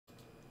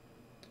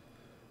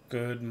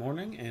Good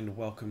morning and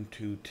welcome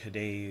to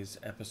today's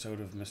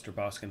episode of Mr.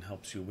 Boskin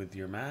Helps You With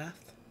Your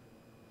Math.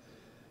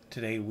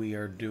 Today we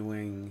are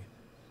doing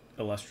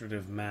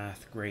Illustrative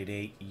Math Grade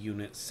 8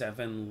 Unit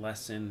 7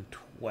 Lesson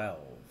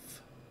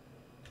 12.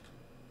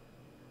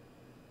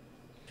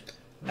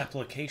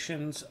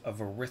 Applications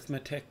of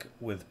Arithmetic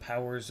with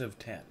Powers of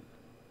 10.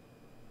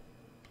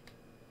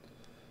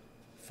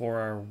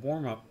 For our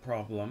warm-up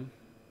problem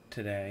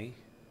today,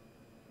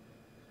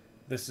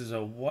 this is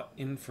a what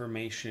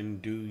information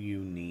do you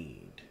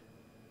need?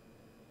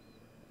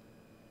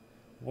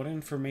 What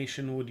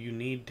information would you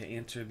need to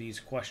answer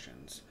these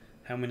questions?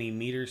 How many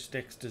meter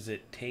sticks does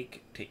it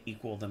take to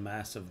equal the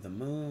mass of the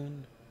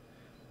moon?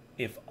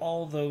 If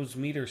all those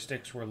meter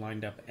sticks were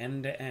lined up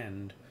end to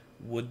end,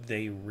 would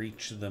they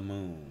reach the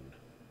moon?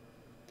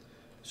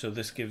 So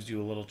this gives you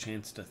a little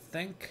chance to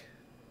think.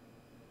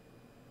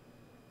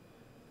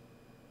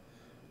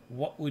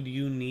 What would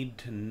you need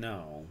to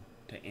know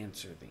to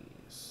answer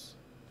these?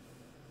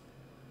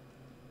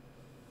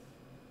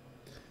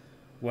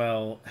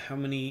 Well, how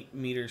many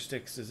meter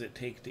sticks does it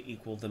take to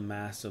equal the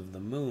mass of the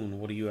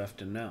moon? What do you have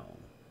to know?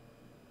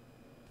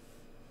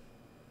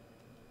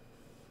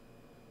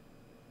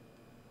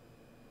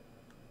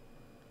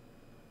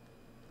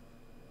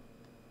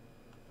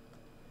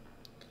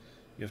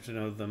 You have to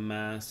know the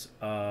mass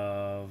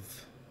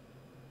of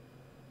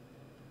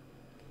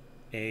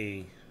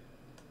a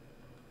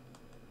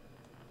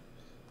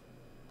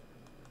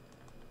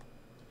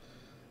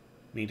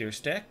meter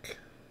stick.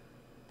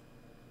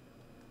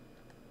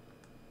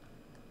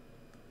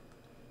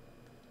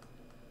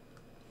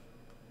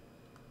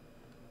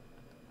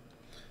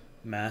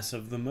 Mass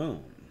of the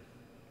moon.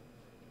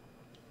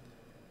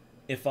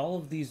 If all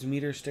of these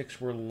meter sticks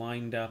were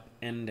lined up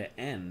end to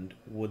end,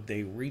 would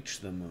they reach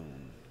the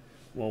moon?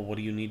 Well, what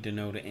do you need to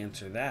know to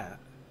answer that?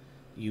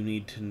 You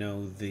need to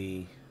know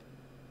the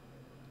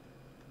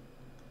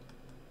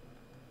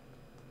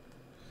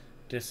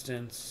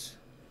distance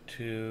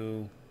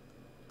to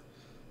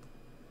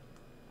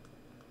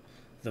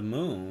the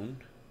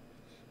moon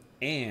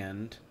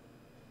and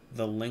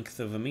the length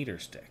of a meter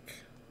stick.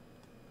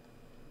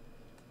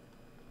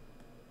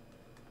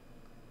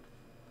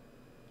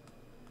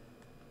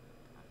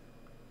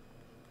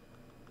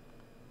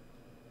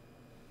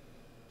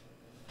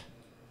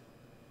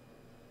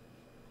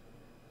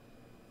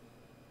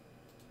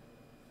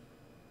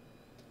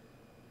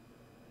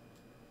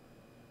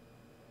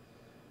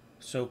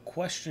 So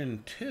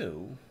question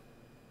 2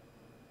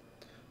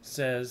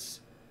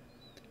 says,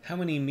 how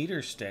many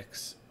meter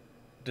sticks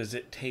does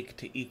it take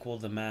to equal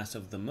the mass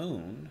of the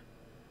moon?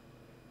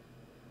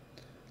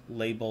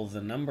 Label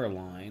the number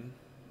line.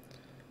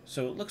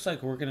 So it looks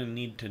like we're going to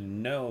need to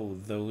know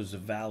those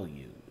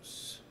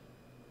values.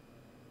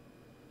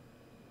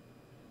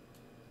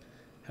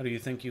 How do you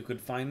think you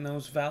could find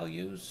those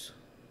values?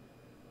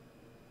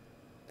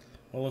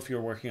 Well, if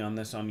you're working on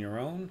this on your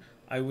own,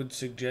 I would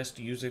suggest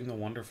using the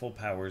wonderful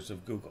powers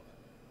of Google.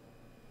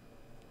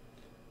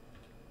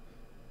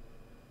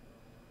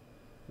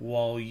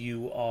 While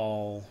you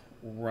all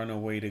run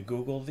away to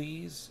Google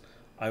these,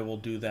 I will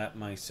do that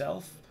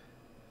myself.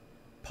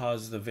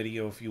 Pause the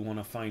video if you want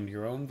to find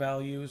your own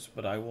values,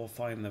 but I will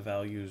find the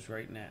values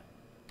right now.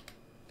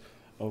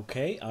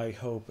 Okay, I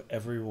hope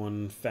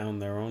everyone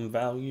found their own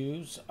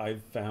values.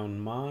 I've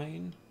found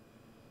mine.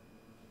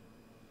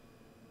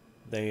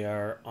 They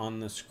are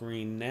on the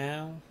screen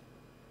now.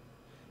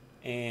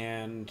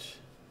 And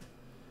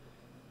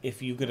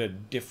if you get a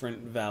different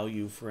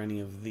value for any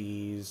of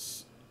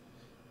these,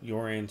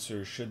 your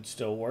answer should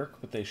still work,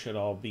 but they should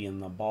all be in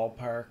the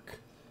ballpark.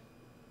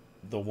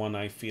 The one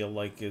I feel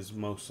like is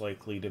most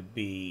likely to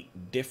be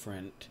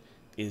different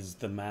is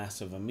the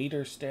mass of a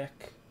meter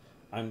stick.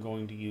 I'm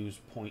going to use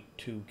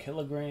 0.2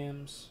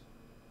 kilograms.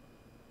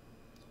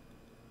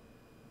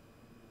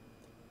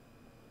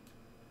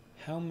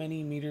 How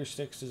many meter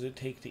sticks does it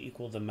take to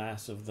equal the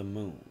mass of the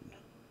moon?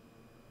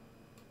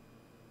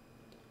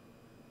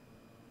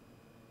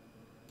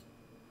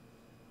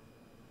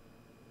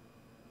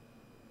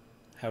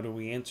 How do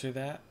we answer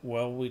that?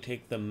 Well, we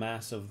take the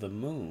mass of the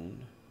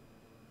moon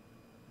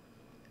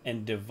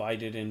and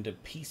divide it into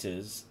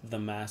pieces the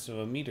mass of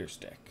a meter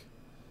stick.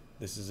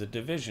 This is a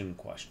division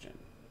question.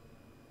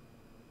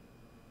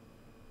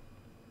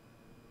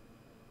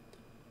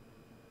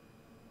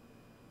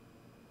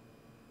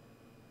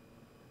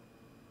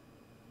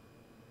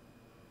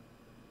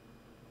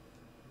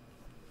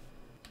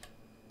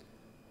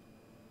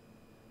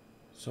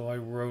 So I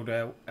wrote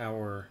out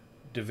our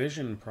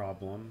division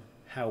problem.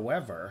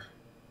 However,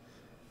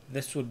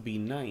 this would be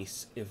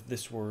nice if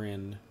this were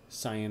in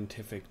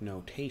scientific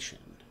notation.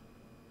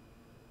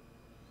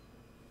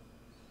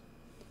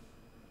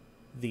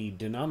 The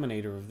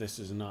denominator of this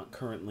is not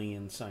currently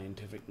in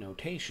scientific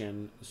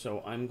notation,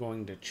 so I'm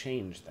going to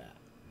change that.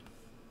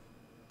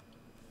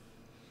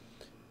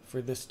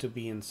 For this to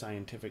be in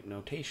scientific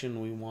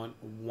notation, we want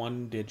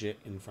one digit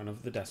in front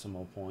of the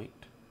decimal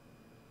point.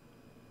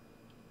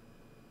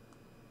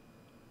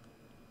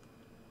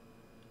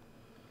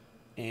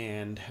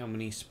 And how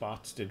many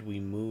spots did we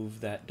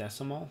move that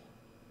decimal?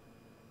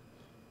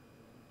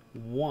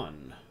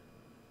 1.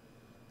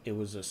 It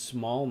was a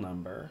small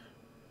number,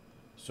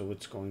 so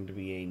it's going to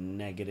be a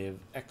negative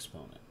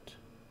exponent.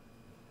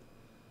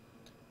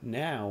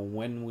 Now,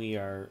 when we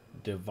are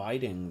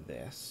dividing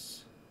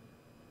this,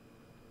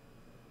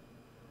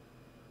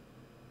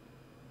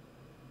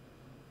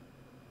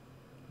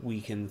 we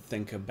can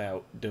think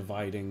about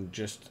dividing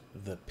just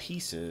the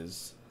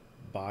pieces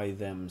by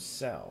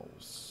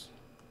themselves.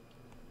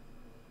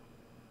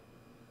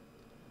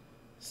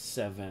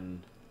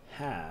 7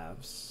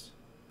 halves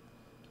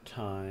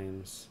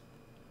times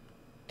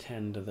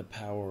 10 to the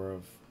power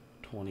of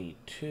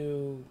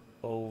 22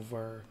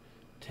 over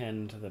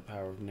 10 to the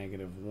power of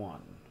negative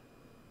 1.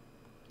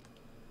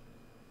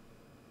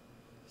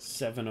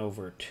 7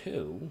 over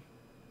 2.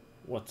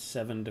 What's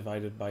 7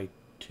 divided by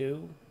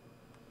 2?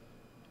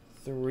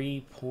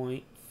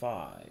 3.5.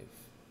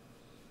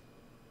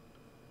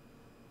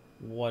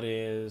 What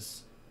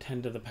is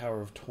 10 to the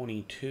power of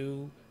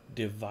 22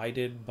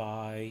 divided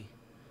by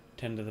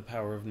 10 to the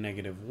power of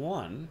negative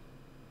 1?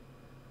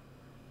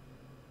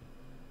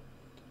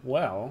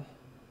 Well,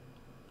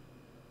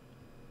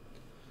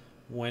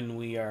 when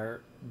we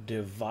are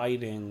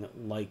dividing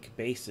like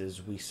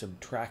bases, we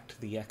subtract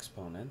the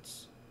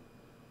exponents.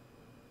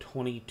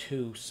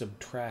 22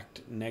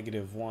 subtract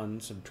negative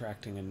 1,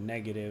 subtracting a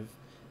negative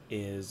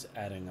is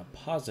adding a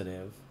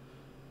positive.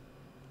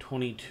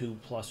 22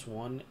 plus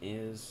 1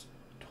 is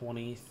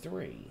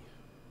 23.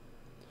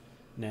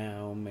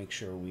 Now make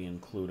sure we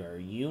include our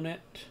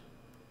unit.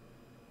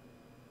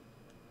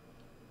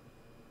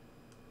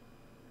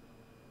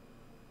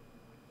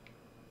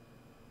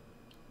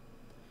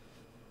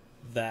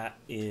 That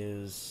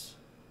is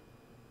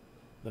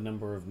the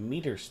number of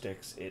meter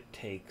sticks it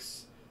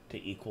takes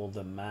to equal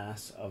the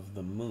mass of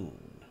the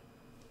moon.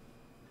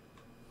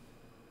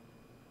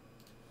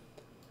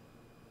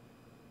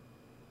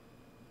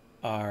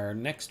 Our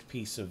next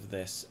piece of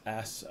this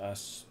asks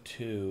us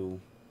to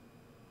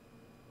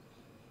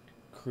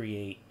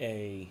create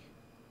a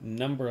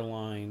number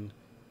line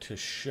to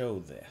show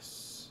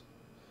this.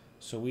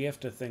 So we have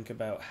to think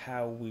about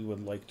how we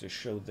would like to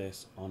show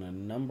this on a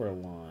number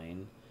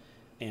line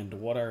and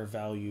what our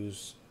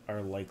values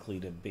are likely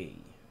to be.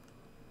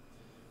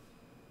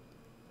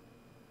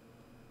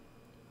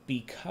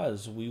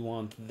 Because we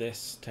want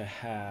this to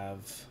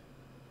have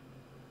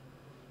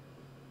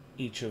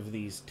each of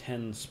these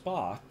 10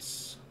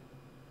 spots,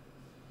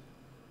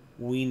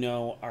 we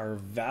know our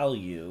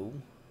value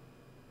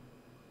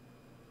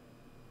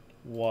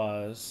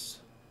was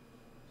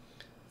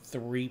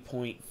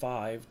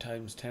 3.5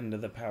 times 10 to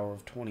the power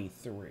of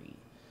 23.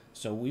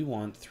 So we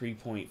want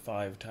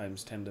 3.5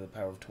 times 10 to the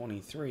power of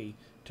 23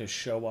 to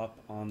show up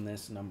on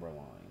this number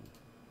line.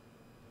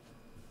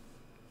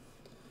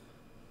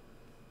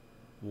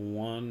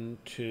 1,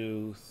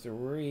 2,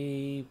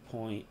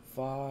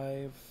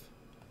 3.5.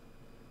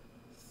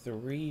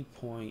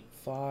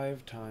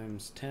 3.5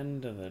 times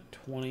 10 to the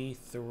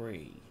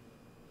 23.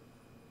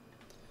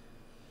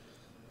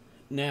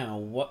 Now,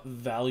 what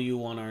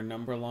value on our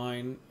number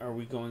line are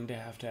we going to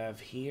have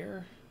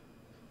here?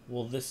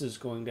 Well, this is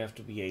going to have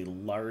to be a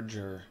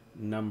larger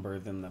number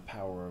than the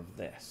power of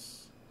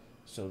this.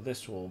 So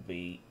this will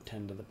be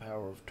 10 to the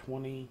power of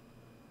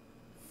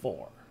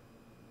 24.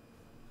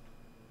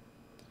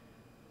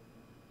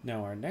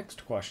 Now our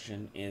next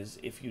question is,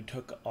 if you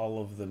took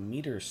all of the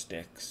meter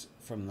sticks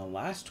from the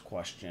last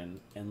question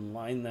and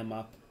line them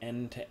up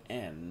end to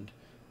end,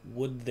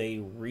 would they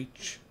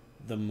reach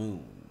the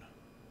moon?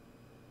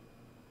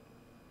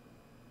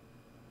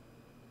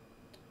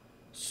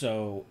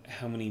 So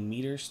how many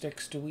meter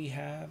sticks do we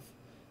have?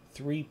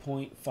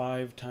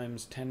 3.5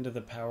 times 10 to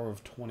the power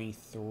of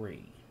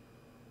 23.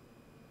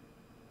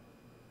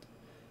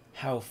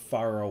 How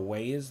far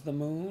away is the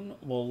moon?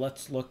 Well,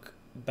 let's look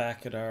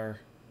back at our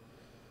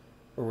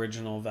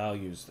original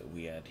values that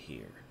we had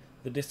here.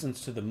 The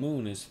distance to the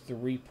moon is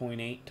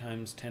 3.8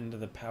 times 10 to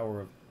the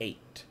power of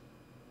 8.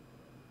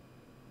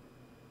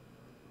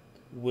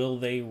 Will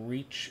they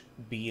reach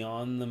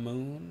beyond the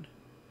moon?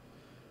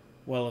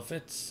 Well, if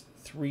it's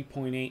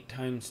 3.8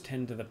 times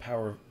 10 to the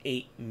power of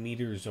 8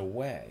 meters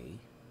away,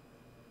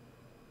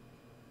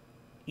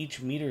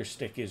 each meter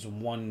stick is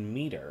 1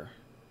 meter,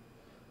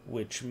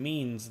 which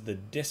means the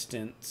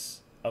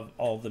distance of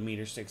all the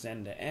meter sticks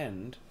end to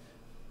end,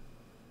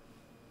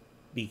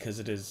 because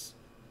it is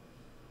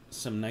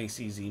some nice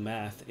easy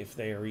math, if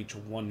they are each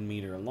 1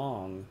 meter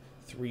long,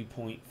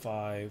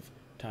 3.5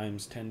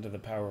 times 10 to the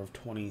power of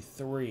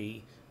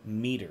 23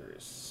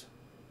 meters.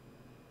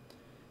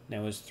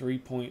 Now is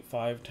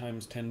 3.5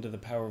 times 10 to the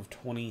power of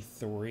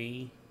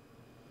 23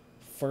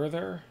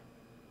 further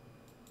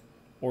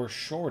or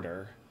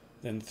shorter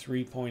than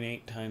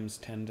 3.8 times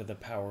 10 to the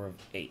power of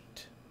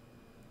 8?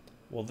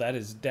 Well, that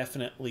is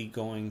definitely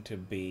going to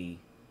be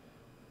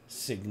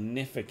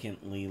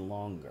significantly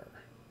longer.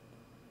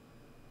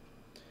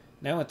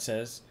 Now it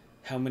says,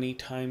 how many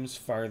times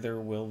farther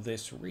will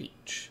this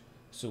reach?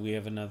 So we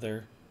have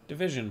another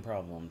division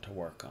problem to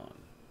work on.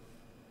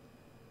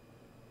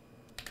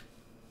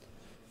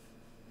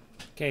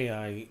 Okay,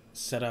 I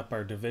set up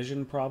our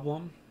division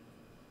problem.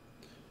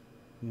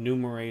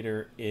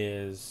 Numerator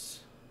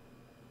is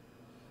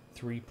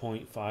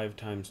 3.5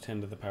 times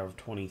 10 to the power of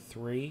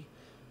 23.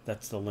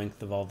 That's the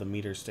length of all the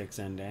meter sticks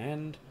end to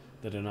end.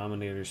 The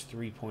denominator is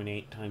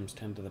 3.8 times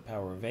 10 to the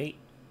power of 8.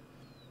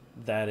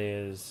 That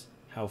is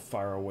how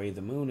far away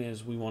the moon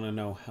is. We want to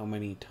know how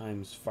many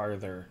times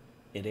farther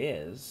it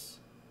is.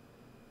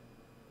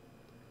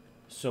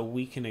 So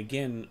we can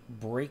again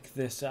break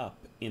this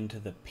up into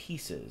the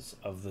pieces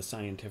of the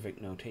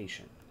scientific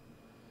notation.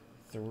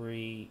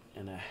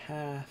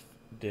 3.5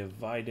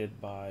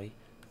 divided by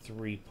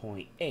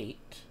 3.8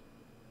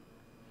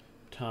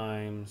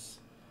 times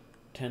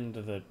 10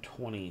 to the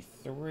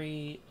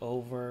 23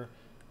 over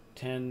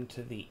 10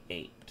 to the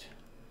 8.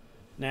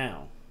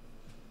 Now,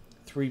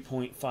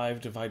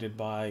 3.5 divided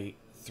by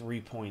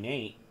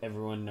 3.8,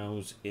 everyone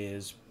knows,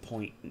 is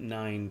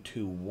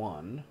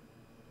 0.921.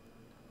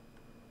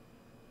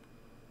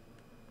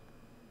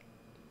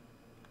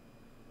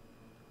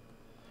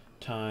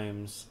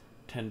 Times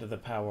 10 to the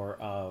power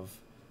of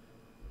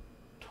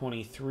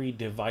 23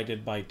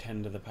 divided by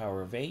 10 to the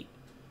power of 8.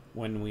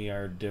 When we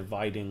are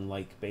dividing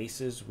like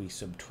bases, we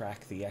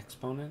subtract the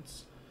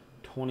exponents.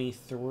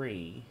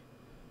 23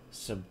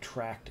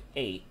 subtract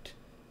 8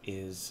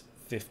 is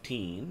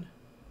 15.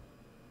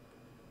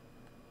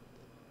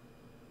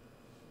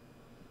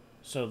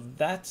 So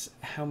that's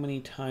how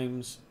many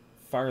times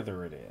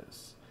farther it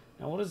is.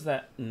 Now, what does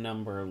that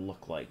number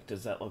look like?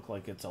 Does that look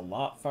like it's a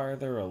lot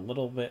farther, a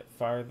little bit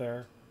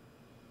farther?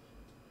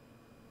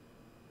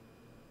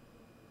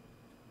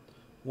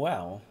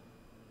 Well,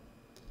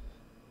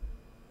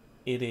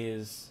 it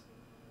is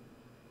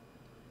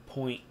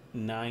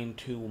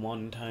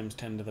 0.921 times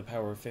 10 to the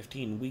power of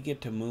 15. We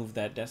get to move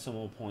that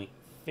decimal point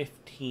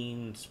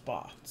 15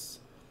 spots.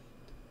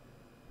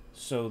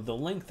 So the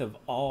length of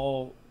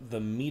all the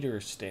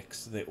meter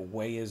sticks that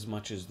weigh as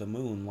much as the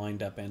moon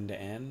lined up end to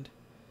end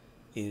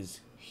is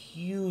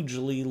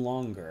hugely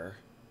longer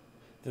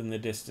than the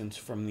distance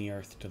from the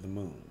Earth to the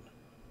moon.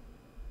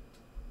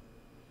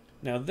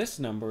 Now, this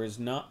number is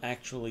not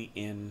actually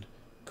in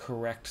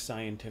correct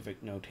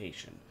scientific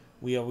notation.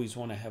 We always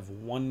want to have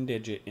one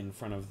digit in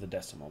front of the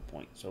decimal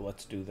point, so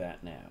let's do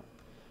that now.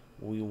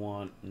 We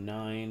want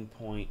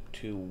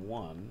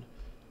 9.21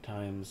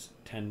 times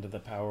 10 to the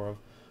power of...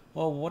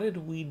 Well, what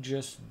did we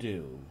just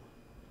do?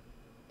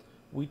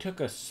 We took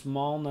a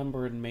small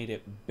number and made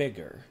it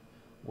bigger,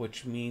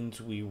 which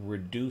means we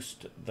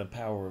reduced the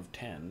power of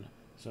 10.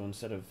 So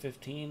instead of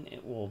 15,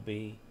 it will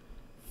be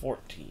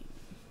 14.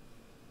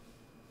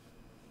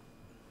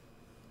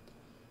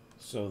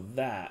 So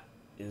that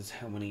is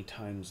how many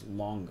times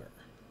longer.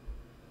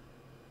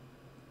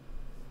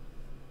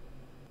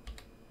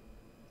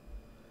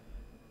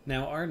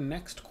 Now our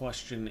next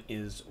question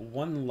is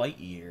 1 light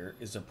year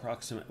is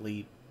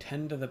approximately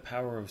 10 to the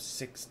power of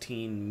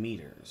 16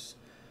 meters.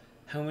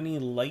 How many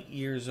light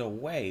years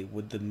away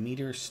would the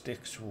meter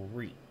sticks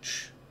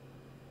reach?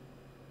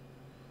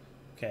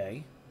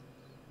 Okay.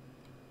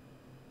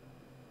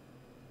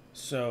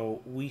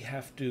 So we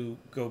have to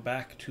go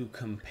back to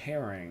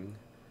comparing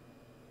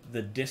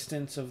the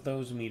distance of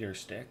those meter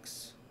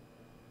sticks,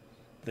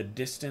 the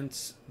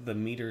distance the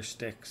meter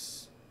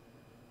sticks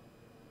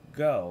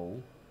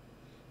go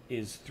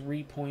is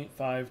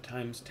 3.5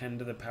 times 10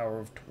 to the power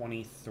of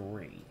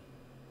 23.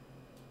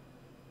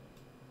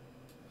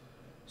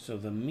 So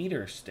the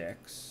meter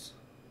sticks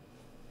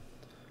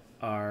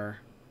are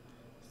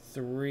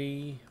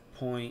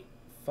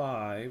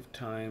 3.5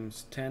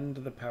 times 10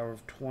 to the power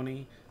of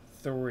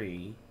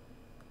 23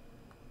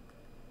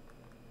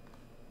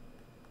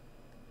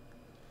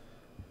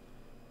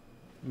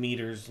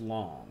 meters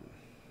long.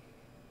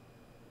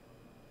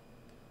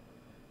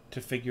 To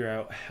figure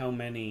out how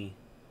many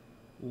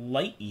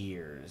light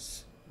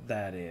years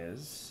that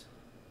is,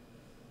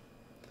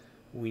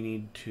 we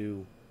need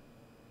to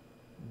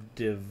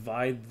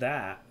divide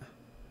that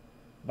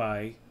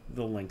by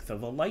the length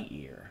of a light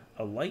year.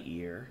 A light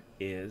year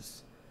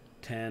is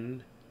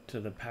 10 to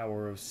the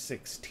power of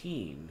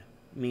 16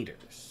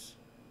 meters.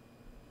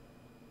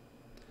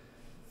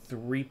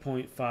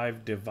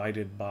 3.5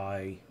 divided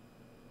by,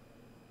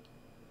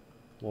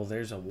 well,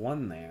 there's a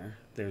 1 there.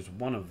 There's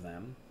one of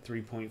them.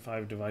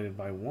 3.5 divided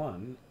by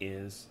 1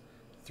 is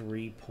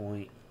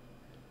 3.5.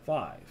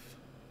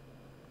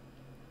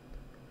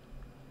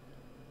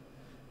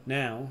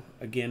 Now,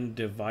 again,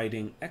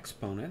 dividing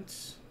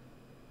exponents,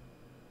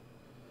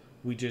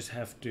 we just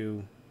have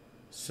to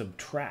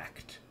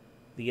subtract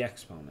the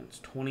exponents.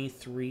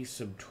 23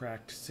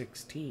 subtract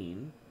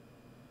 16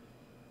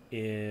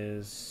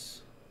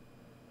 is...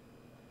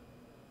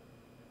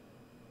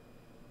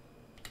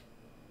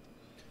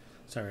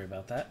 Sorry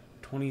about that.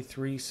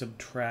 23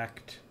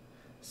 subtract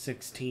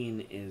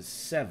 16 is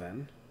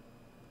 7.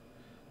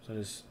 So it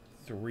is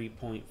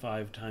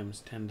 3.5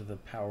 times 10 to the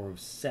power of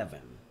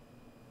 7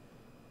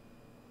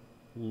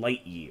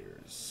 light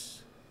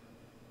years.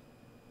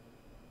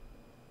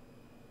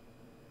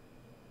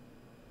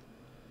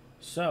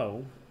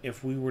 So,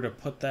 if we were to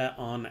put that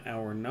on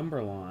our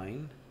number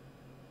line,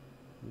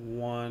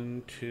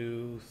 1,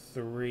 2,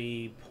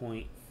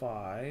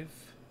 3.5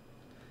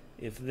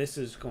 if this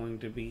is going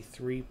to be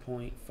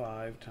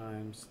 3.5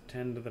 times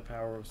 10 to the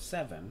power of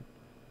 7,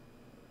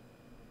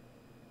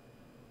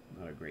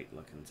 not a great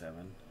looking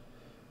 7,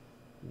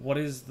 what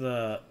is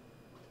the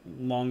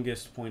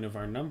longest point of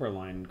our number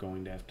line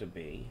going to have to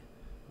be?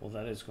 Well,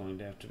 that is going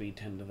to have to be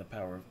 10 to the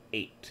power of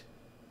 8,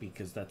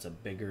 because that's a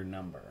bigger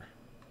number.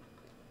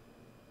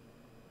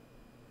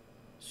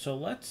 So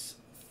let's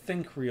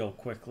think real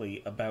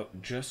quickly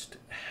about just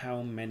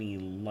how many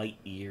light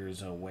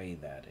years away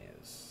that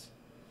is.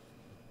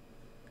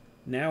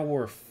 Now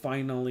we're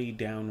finally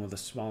down with a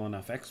small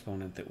enough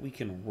exponent that we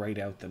can write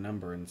out the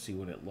number and see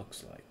what it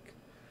looks like.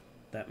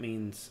 That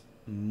means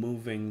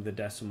moving the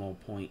decimal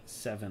point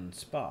 7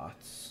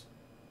 spots.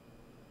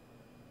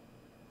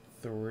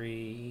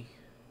 3.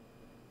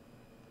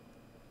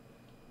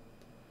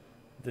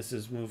 This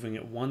is moving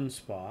it 1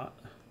 spot.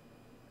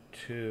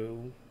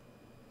 2,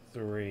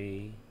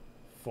 3,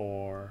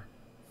 4,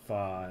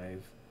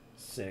 5,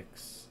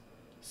 6,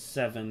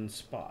 7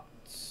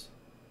 spots.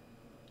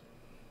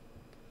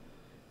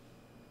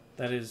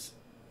 That is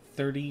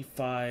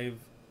 35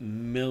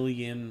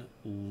 million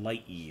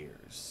light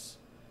years.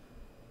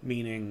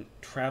 Meaning,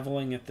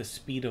 traveling at the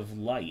speed of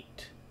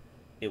light,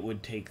 it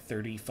would take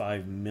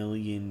 35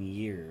 million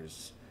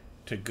years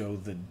to go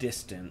the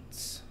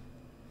distance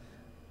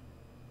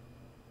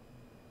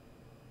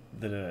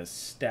that a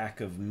stack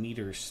of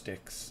meter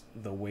sticks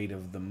the weight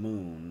of the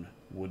moon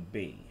would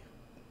be.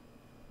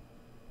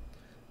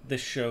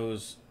 This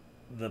shows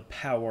the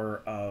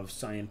power of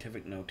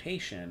scientific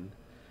notation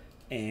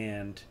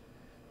and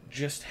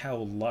just how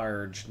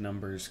large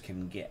numbers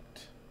can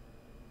get.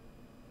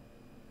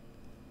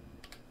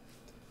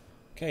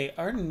 Okay,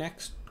 our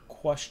next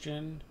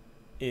question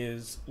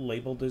is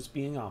labeled as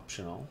being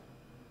optional.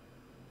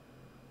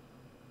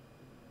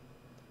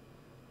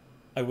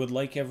 I would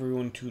like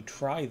everyone to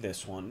try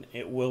this one.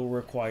 It will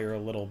require a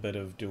little bit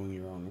of doing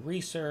your own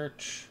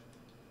research,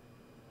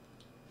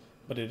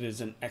 but it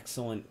is an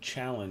excellent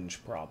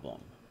challenge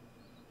problem.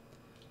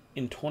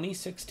 In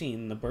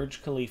 2016, the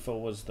Burj Khalifa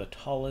was the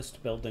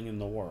tallest building in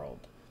the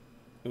world.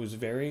 It was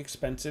very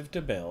expensive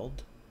to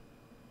build.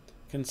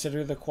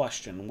 Consider the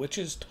question, which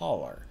is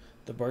taller,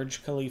 the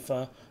Burj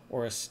Khalifa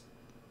or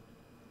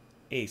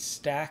a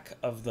stack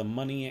of the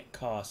money it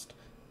cost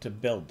to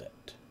build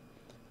it?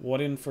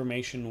 What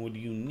information would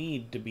you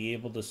need to be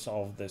able to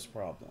solve this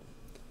problem?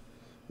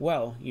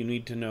 Well, you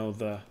need to know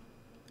the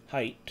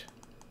height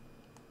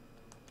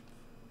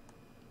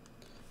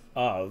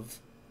of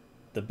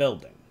the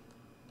building.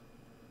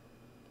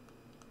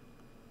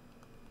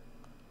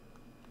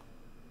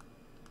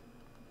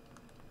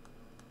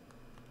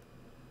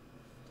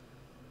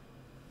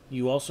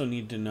 You also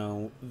need to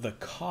know the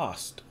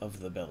cost of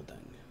the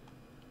building.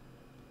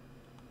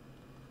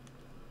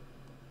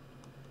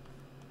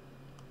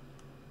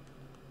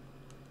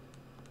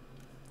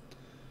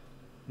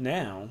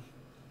 Now,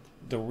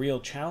 the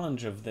real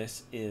challenge of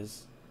this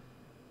is,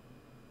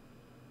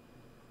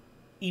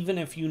 even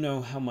if you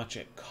know how much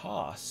it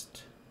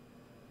cost,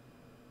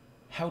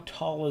 how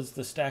tall is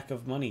the stack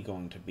of money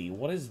going to be?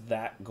 What is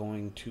that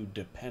going to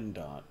depend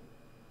on?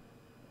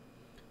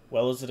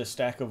 Well, is it a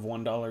stack of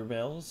 $1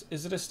 bills?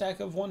 Is it a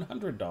stack of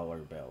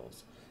 $100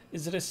 bills?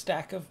 Is it a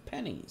stack of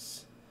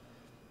pennies?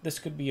 This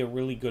could be a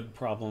really good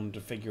problem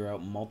to figure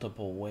out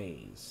multiple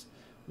ways.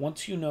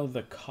 Once you know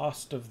the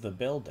cost of the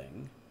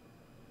building,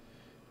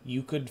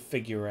 you could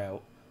figure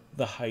out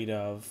the height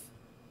of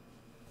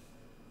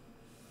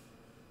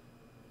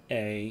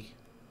a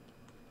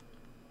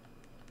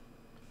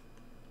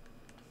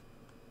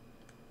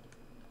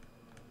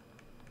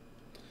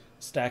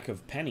stack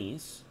of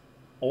pennies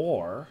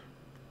or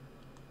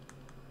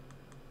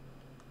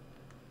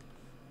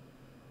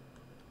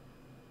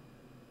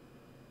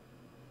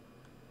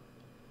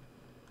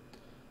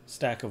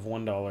stack of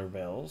 $1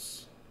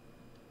 bills.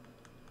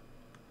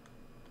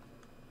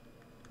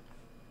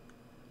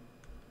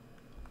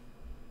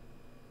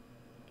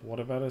 What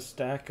about a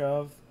stack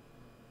of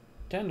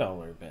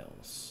 $10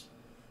 bills?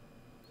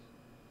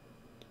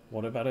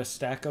 What about a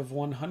stack of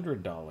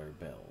 $100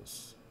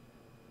 bills?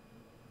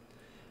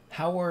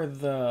 How are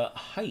the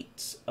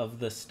heights of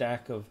the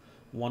stack of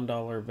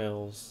 $1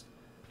 bills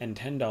and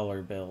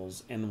 $10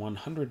 bills and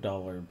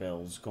 $100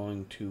 bills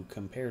going to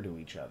compare to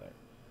each other?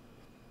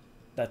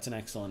 That's an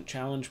excellent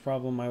challenge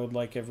problem I would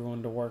like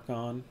everyone to work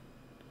on.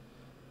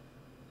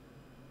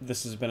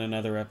 This has been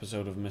another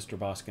episode of Mr.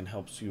 Boskin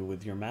Helps You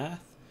With Your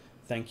Math.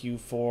 Thank you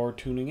for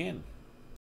tuning in.